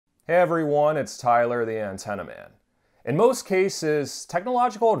Hey everyone, it's Tyler, the Antenna Man. In most cases,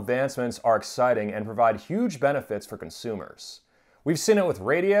 technological advancements are exciting and provide huge benefits for consumers. We've seen it with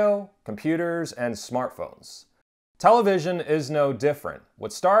radio, computers, and smartphones. Television is no different.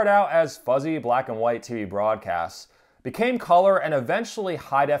 What started out as fuzzy black and white TV broadcasts became color and eventually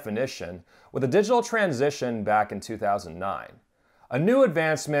high definition with a digital transition back in 2009. A new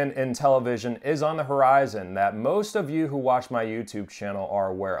advancement in television is on the horizon that most of you who watch my YouTube channel are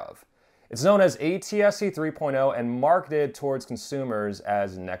aware of. It's known as ATSC 3.0 and marketed towards consumers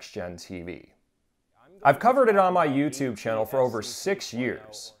as NextGen TV. I've covered it on my YouTube channel for over 6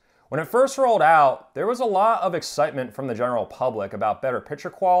 years. When it first rolled out, there was a lot of excitement from the general public about better picture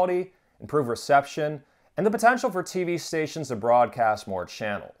quality, improved reception, and the potential for TV stations to broadcast more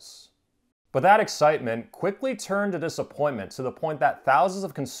channels. But that excitement quickly turned to disappointment to the point that thousands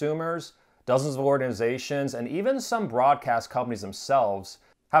of consumers, dozens of organizations, and even some broadcast companies themselves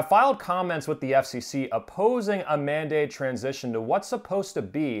have filed comments with the FCC opposing a mandated transition to what's supposed to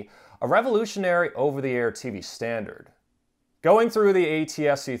be a revolutionary over-the-air TV standard. Going through the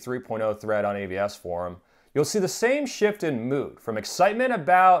ATSC 3.0 thread on AVS Forum, you'll see the same shift in mood from excitement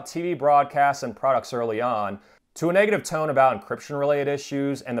about TV broadcasts and products early on to a negative tone about encryption-related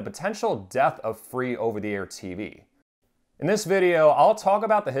issues and the potential death of free over-the-air TV. In this video, I'll talk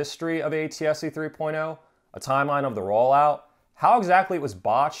about the history of ATSC 3.0, a timeline of the rollout, how exactly it was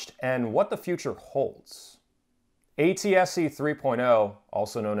botched, and what the future holds. ATSC 3.0,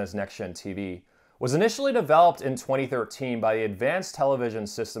 also known as NextGen TV, was initially developed in 2013 by the Advanced Television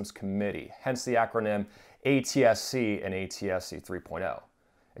Systems Committee, hence the acronym ATSC and ATSC 3.0.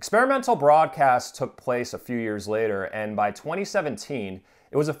 Experimental broadcasts took place a few years later, and by 2017,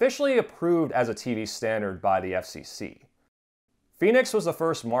 it was officially approved as a TV standard by the FCC. Phoenix was the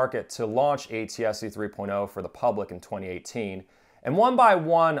first market to launch ATSC 3.0 for the public in 2018, and one by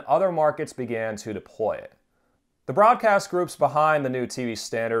one, other markets began to deploy it. The broadcast groups behind the new TV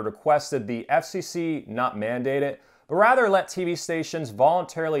standard requested the FCC not mandate it, but rather let TV stations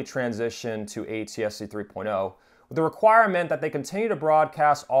voluntarily transition to ATSC 3.0, with the requirement that they continue to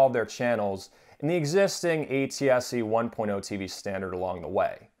broadcast all of their channels in the existing ATSC 1.0 TV standard along the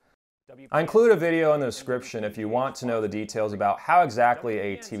way. I include a video in the description if you want to know the details about how exactly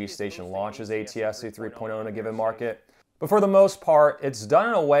a TV station launches ATSC 3.0 in a given market, but for the most part, it's done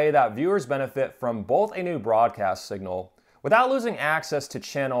in a way that viewers benefit from both a new broadcast signal without losing access to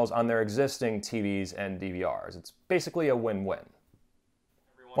channels on their existing TVs and DVRs. It's basically a win-win.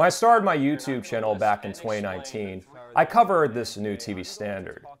 When I started my YouTube channel back in 2019, I covered this new TV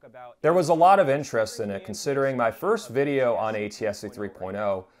standard. There was a lot of interest in it considering my first video on ATSC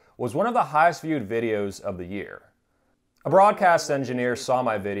 3.0 was one of the highest viewed videos of the year. A broadcast engineer saw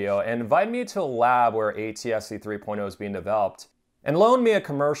my video and invited me to a lab where ATSC 3.0 is being developed and loaned me a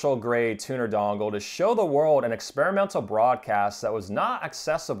commercial-grade tuner dongle to show the world an experimental broadcast that was not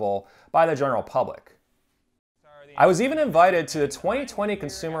accessible by the general public. I was even invited to the 2020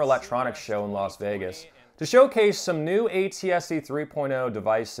 Consumer Electronics Show in Las Vegas to showcase some new ATSC 3.0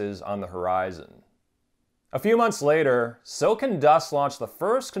 devices on the horizon. A few months later, Silicon Dust launched the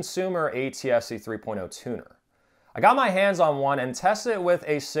first consumer ATSC 3.0 tuner. I got my hands on one and tested it with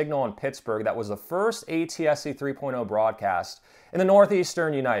a signal in Pittsburgh that was the first ATSC 3.0 broadcast in the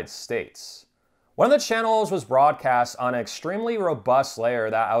northeastern United States. One of the channels was broadcast on an extremely robust layer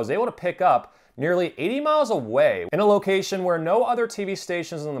that I was able to pick up nearly 80 miles away in a location where no other TV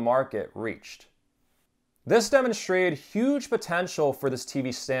stations in the market reached. This demonstrated huge potential for this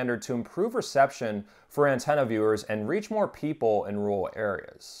TV standard to improve reception for antenna viewers and reach more people in rural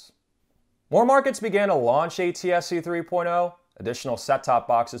areas. More markets began to launch ATSC 3.0, additional set-top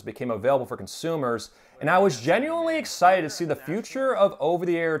boxes became available for consumers, and I was genuinely excited to see the future of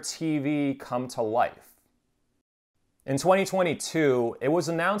over-the-air TV come to life. In 2022, it was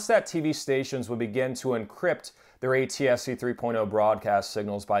announced that TV stations would begin to encrypt their ATSC 3.0 broadcast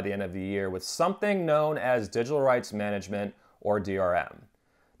signals by the end of the year with something known as Digital Rights Management, or DRM.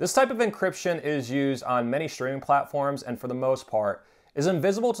 This type of encryption is used on many streaming platforms and for the most part is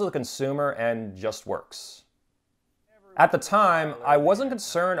invisible to the consumer and just works. At the time, I wasn't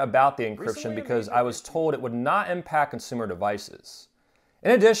concerned about the encryption because I was told it would not impact consumer devices.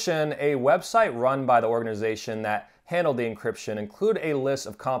 In addition, a website run by the organization that handled the encryption included a list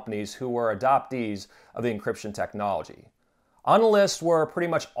of companies who were adoptees of the encryption technology. On the list were pretty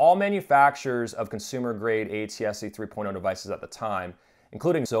much all manufacturers of consumer-grade ATSC 3.0 devices at the time,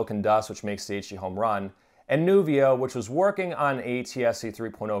 including Silicon Dust, which makes the HDHomerun, and Nuvio, which was working on an ATSC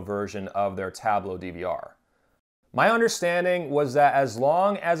 3.0 version of their Tableau DVR. My understanding was that as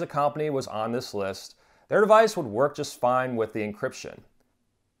long as a company was on this list, their device would work just fine with the encryption.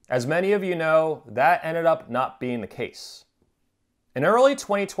 As many of you know, that ended up not being the case. In early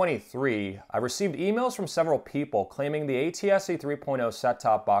 2023, I received emails from several people claiming the ATSC 3.0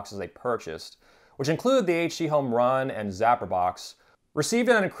 set-top boxes they purchased, which include the HDHomerun and Zapper box, received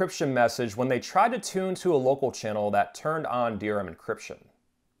an encryption message when they tried to tune to a local channel that turned on DRM encryption.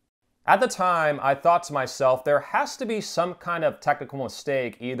 At the time, I thought to myself, there has to be some kind of technical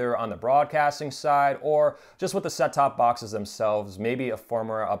mistake either on the broadcasting side or just with the set-top boxes themselves. Maybe a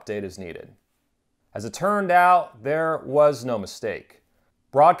firmware update is needed. As it turned out, there was no mistake.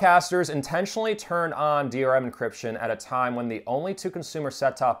 Broadcasters intentionally turned on DRM encryption at a time when the only two consumer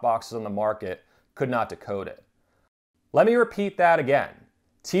set-top boxes on the market could not decode it. Let me repeat that again.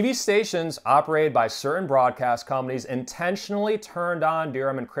 TV stations operated by certain broadcast companies intentionally turned on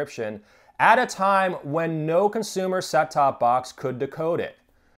DRM encryption at a time when no consumer set-top box could decode it.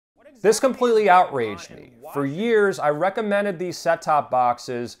 This completely outraged me. For years, I recommended these set-top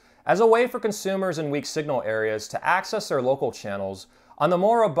boxes as a way for consumers in weak signal areas to access their local channels on the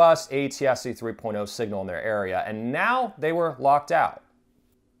more robust ATSC 3.0 signal in their area, and now they were locked out.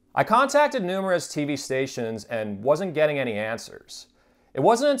 I contacted numerous TV stations and wasn't getting any answers. It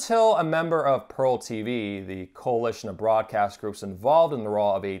wasn't until a member of Pearl TV, the coalition of broadcast groups involved in the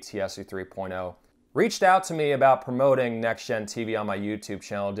role of ATSC 3.0, reached out to me about promoting NextGen TV on my YouTube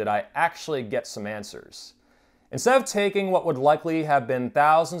channel did I actually get some answers. Instead of taking what would likely have been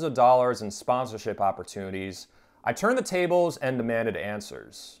thousands of dollars in sponsorship opportunities, I turned the tables and demanded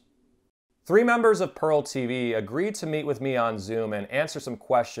answers. 3 members of Pearl TV agreed to meet with me on Zoom and answer some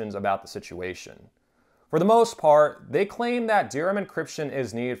questions about the situation. For the most part, they claim that DRM encryption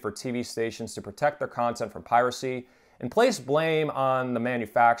is needed for TV stations to protect their content from piracy and place blame on the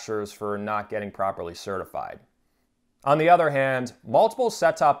manufacturers for not getting properly certified. On the other hand, multiple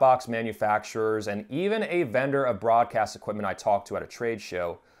set-top box manufacturers and even a vendor of broadcast equipment I talked to at a trade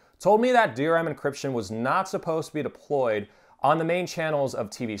show told me that DRM encryption was not supposed to be deployed on the main channels of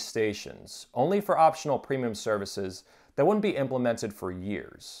TV stations, only for optional premium services that wouldn't be implemented for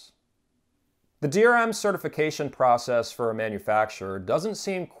years. The DRM certification process for a manufacturer doesn't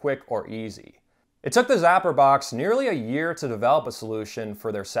seem quick or easy. It took the Zapper box nearly a year to develop a solution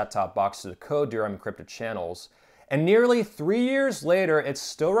for their set-top box to decode DRM encrypted channels, and nearly 3 years later, it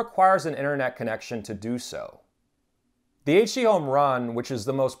still requires an internet connection to do so. The HDHomerun, which is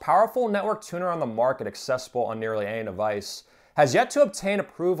the most powerful network tuner on the market accessible on nearly any device, has yet to obtain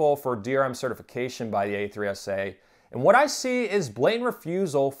approval for DRM certification by the A3SA, and what I see is blatant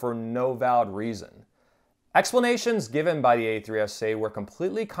refusal for no valid reason. Explanations given by the A3SA were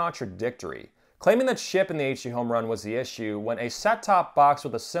completely contradictory, claiming the chip in the HDHomerun was the issue when a set-top box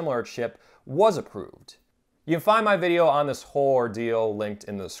with a similar chip was approved. You can find my video on this whole ordeal linked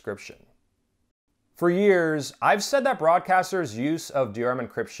in the description. For years, I've said that broadcasters' use of DRM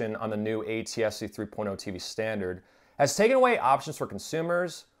encryption on the new ATSC 3.0 TV standard has taken away options for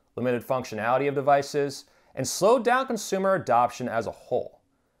consumers, limited functionality of devices, and slowed down consumer adoption as a whole.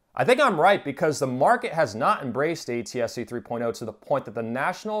 I think I'm right because the market has not embraced ATSC 3.0 to the point that the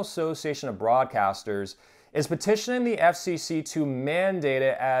National Association of Broadcasters is petitioning the FCC to mandate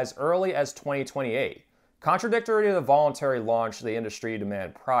it as early as 2028, contradictory to the voluntary launch the industry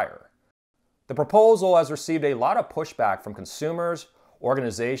demanded prior. The proposal has received a lot of pushback from consumers,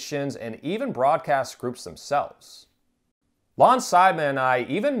 organizations, and even broadcast groups themselves. Lon Seidman and I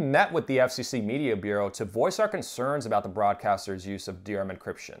even met with the FCC Media Bureau to voice our concerns about the broadcasters' use of DRM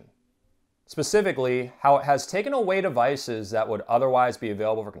encryption. Specifically, how it has taken away devices that would otherwise be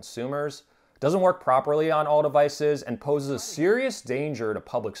available for consumers, doesn't work properly on all devices, and poses a serious danger to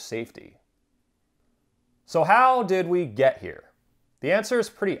public safety. So how did we get here? The answer is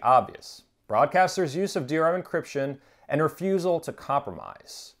pretty obvious. Broadcasters' use of DRM encryption and refusal to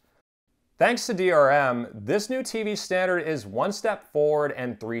compromise. Thanks to DRM, this new TV standard is 1 step forward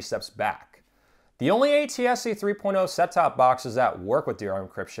and 3 steps back. The only ATSC 3.0 set-top boxes that work with DRM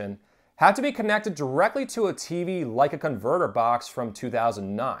encryption have to be connected directly to a TV like a converter box from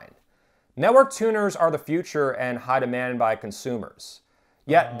 2009. Network tuners are the future and high demand by consumers.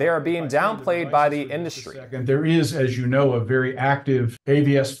 Yet they are being downplayed by the industry. There is, as you know, a very active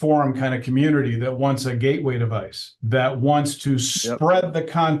AVS forum kind of community that wants a gateway device, that wants to spread the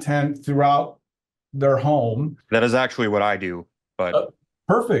content throughout their home. That is actually what I do, but...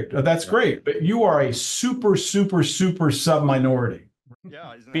 Perfect. That's great. But you are a super sub-minority.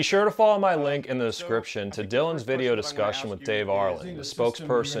 Be sure to follow my link in the description to Dylan's video discussion with Dave Arland, the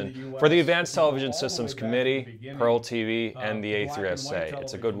spokesperson for the Advanced Television Systems Committee, Pearl TV, and the A3SA.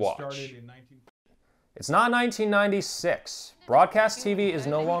 It's a good watch. It's not 1996. Broadcast TV is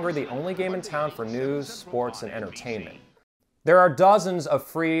no longer the only game in town for news, sports, and entertainment. There are dozens of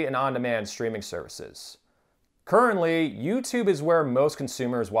free and on-demand streaming services. Currently, YouTube is where most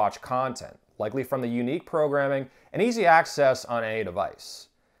consumers watch content, likely from the unique programming and easy access on any device.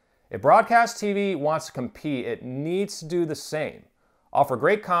 If broadcast TV wants to compete, it needs to do the same. Offer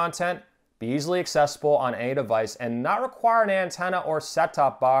great content, be easily accessible on any device, and not require an antenna or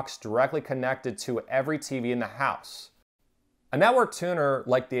set-top box directly connected to every TV in the house. A network tuner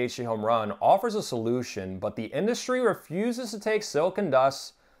like the HDHomerun offers a solution, but the industry refuses to take silicon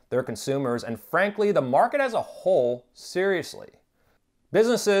dust, their consumers, and frankly, the market as a whole, seriously.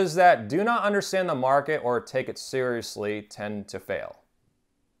 Businesses that do not understand the market or take it seriously tend to fail.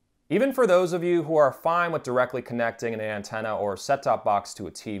 Even for those of you who are fine with directly connecting an antenna or set-top box to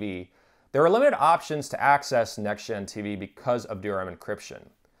a TV, there are limited options to access NextGen TV because of DRM encryption.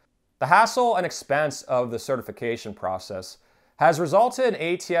 The hassle and expense of the certification process has resulted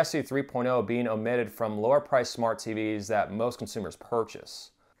in ATSC 3.0 being omitted from lower-priced smart TVs that most consumers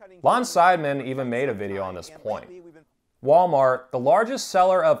purchase. Lon Seidman even made a video on this point. Walmart, the largest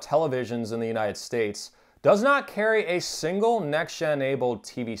seller of televisions in the United States, does not carry a single NextGen-enabled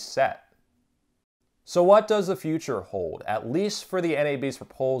TV set. So what does the future hold, at least for the NAB's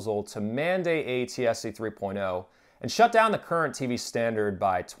proposal to mandate ATSC 3.0 and shut down the current TV standard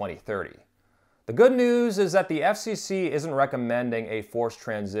by 2030? The good news is that the FCC isn't recommending a forced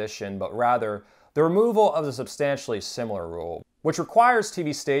transition, but rather the removal of the substantially similar rule, which requires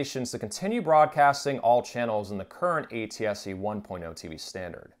TV stations to continue broadcasting all channels in the current ATSC 1.0 TV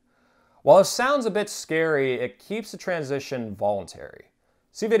standard. While it sounds a bit scary, it keeps the transition voluntary.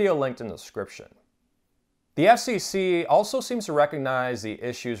 See video linked in the description. The FCC also seems to recognize the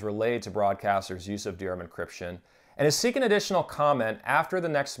issues related to broadcasters' use of DRM encryption and is seeking additional comment after the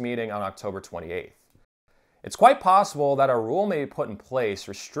next meeting on October 28th. It's quite possible that a rule may be put in place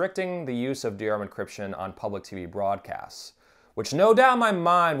restricting the use of DRM encryption on public TV broadcasts, which no doubt in my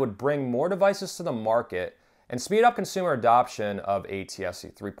mind would bring more devices to the market and speed up consumer adoption of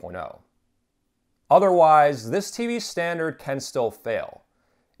ATSC 3.0. Otherwise, this TV standard can still fail.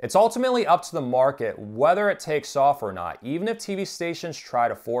 It's ultimately up to the market whether it takes off or not, even if TV stations try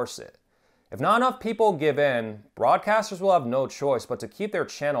to force it. If not enough people give in, broadcasters will have no choice but to keep their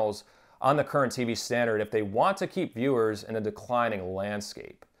channels on the current TV standard if they want to keep viewers in a declining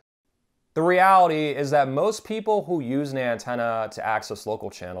landscape. The reality is that most people who use an antenna to access local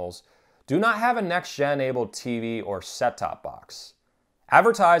channels do not have a NextGen-enabled TV or set-top box.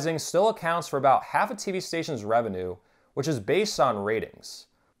 Advertising still accounts for about half a TV station's revenue, which is based on ratings.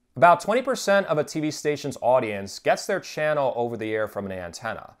 About 20% of a TV station's audience gets their channel over the air from an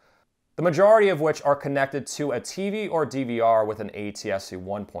antenna, the majority of which are connected to a TV or DVR with an ATSC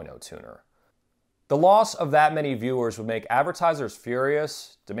 1.0 tuner. The loss of that many viewers would make advertisers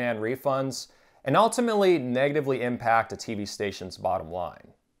furious, demand refunds, and ultimately negatively impact a TV station's bottom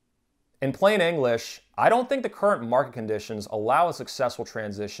line. In plain English, I don't think the current market conditions allow a successful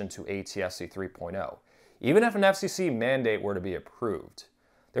transition to ATSC 3.0, even if an FCC mandate were to be approved.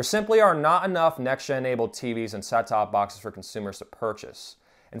 There simply are not enough NextGen-enabled TVs and set-top boxes for consumers to purchase,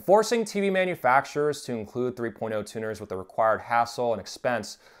 and forcing TV manufacturers to include 3.0 tuners with the required hassle and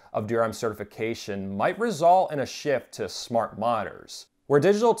expense of DRM certification might result in a shift to smart monitors, where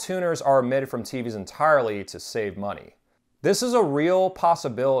digital tuners are omitted from TVs entirely to save money. This is a real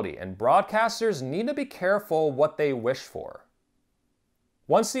possibility, and broadcasters need to be careful what they wish for.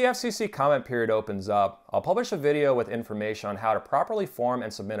 Once the FCC comment period opens up, I'll publish a video with information on how to properly form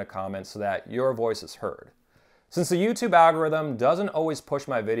and submit a comment so that your voice is heard. Since the YouTube algorithm doesn't always push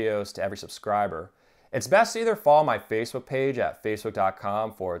my videos to every subscriber, it's best to either follow my Facebook page at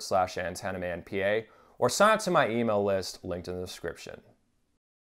facebook.com/antennamanpa or sign up to my email list linked in the description.